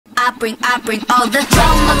I bring all the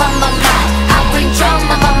drama, I bring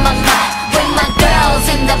drama, with my girls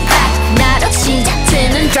in the back. 나로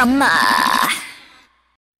시작되는 드라마.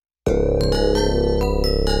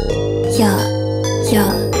 Yo,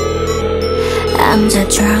 I'm the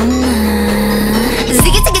drama.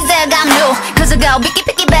 Ziggy ziggy zag, I'm new. Cause I go picky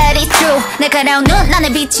picky, but it's true. 날카로운 눈 안에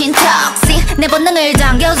비친 toxic. 내 본능을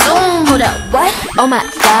당겨 zoom. Hold up, what? Oh my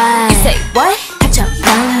god. You say what?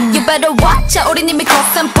 You better watch out, 우린 이미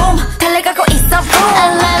cross and boom. 달려가고 있어 boom.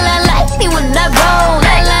 La la like me when I roll.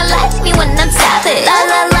 La la like me when I'm savage. La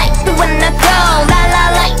la like me when I go. La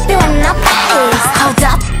la like me when I pace. Hold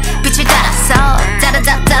up, 빛을 따라서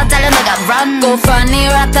따라따따 달려나가 run. Go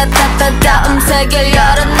funny, ratatata, 음색을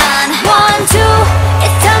열어 난. 1, 2,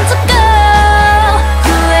 it's time to go.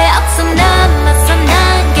 후회 없어 남았어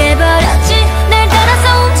난 깨버렸지. 날 따라서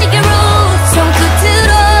움직여 rules.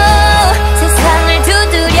 손끝으로 세상을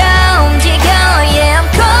두드려 움직여. Yeah, I'm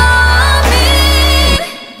coming.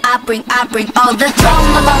 I bring all the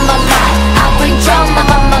drama, I bring drama,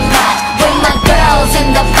 with my girls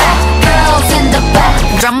in the back, girls in the back.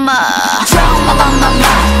 Drama, I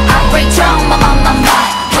bring drama,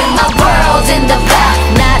 with my world in the back.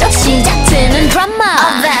 나로 시작되는 drama.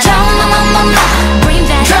 Drama, bring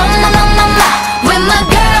that drama, with my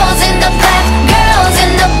girls in the back, girls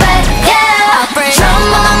in the back. Yeah, I bring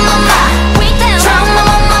drama, bring that drama,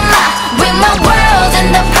 with my world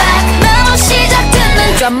in the back. 나로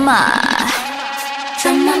시작되는 drama.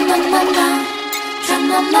 Drama,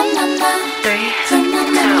 3, 2,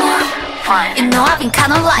 1. You know I've been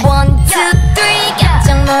kinda like 1, 2, 3.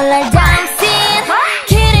 깜짝 놀랄 dancing.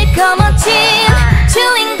 길을 거머쥔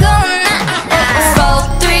주인공은 나. 4,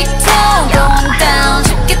 3, 2. Going down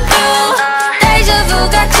쉽게 through. 데자부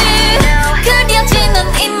같이 그려지는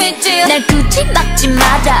이미지. 날 굳이 막지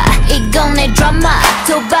마라. 이건 내 드라마.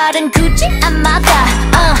 도발은 굳이 안 막아.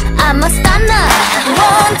 I'm a stunner.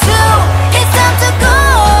 1, 2. It's time to go.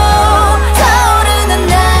 타오르는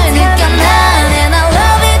날 느껴나. And I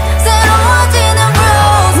love it. 새로워지는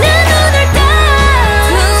rules. 내 눈을 딱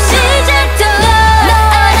시작되어.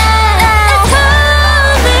 It's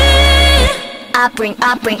coming. I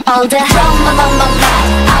bring all the drama,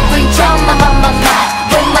 I bring drama,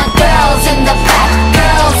 with my girls in the back,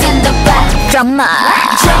 girls in the back. Drama, I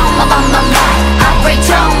bring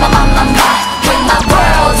drama, with my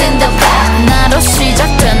world in the back. 나로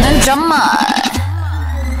시작되는 drama.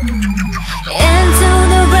 Into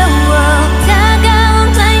the real world.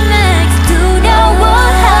 다가온 climax.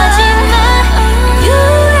 두려워하지마. You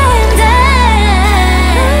and I.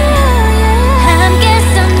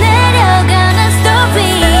 함께서 내려가는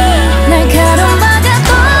story. 날카로운 막아도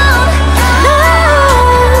no.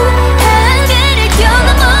 한계를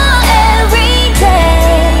겨누어 every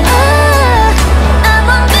day. I'm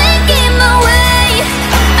on making my way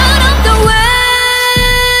out of the way.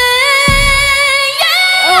 Yeah.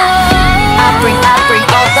 I bring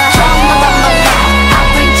all the drama, I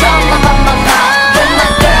bring drama, with my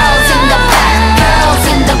girls in the back, girls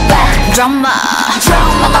in the back. Drama, I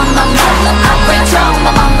bring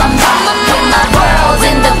drama, with my world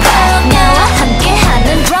in the back. 나와 함께하는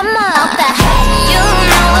drama. You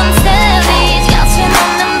know I'm savage.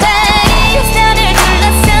 여침없는 bass. 나를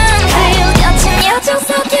둘러싼 그 여친 여정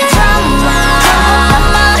속에 drama.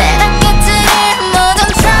 때가 깨뜨릴 모든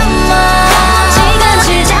drama. 지금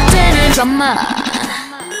시작되는 drama.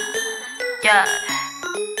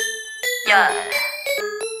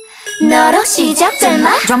 너로 시작될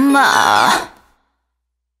my drama.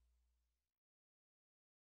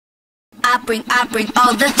 I bring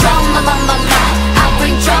all the drama, I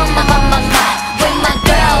bring drama, with my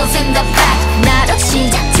girls in the back. 나로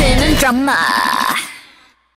시작되는 drama.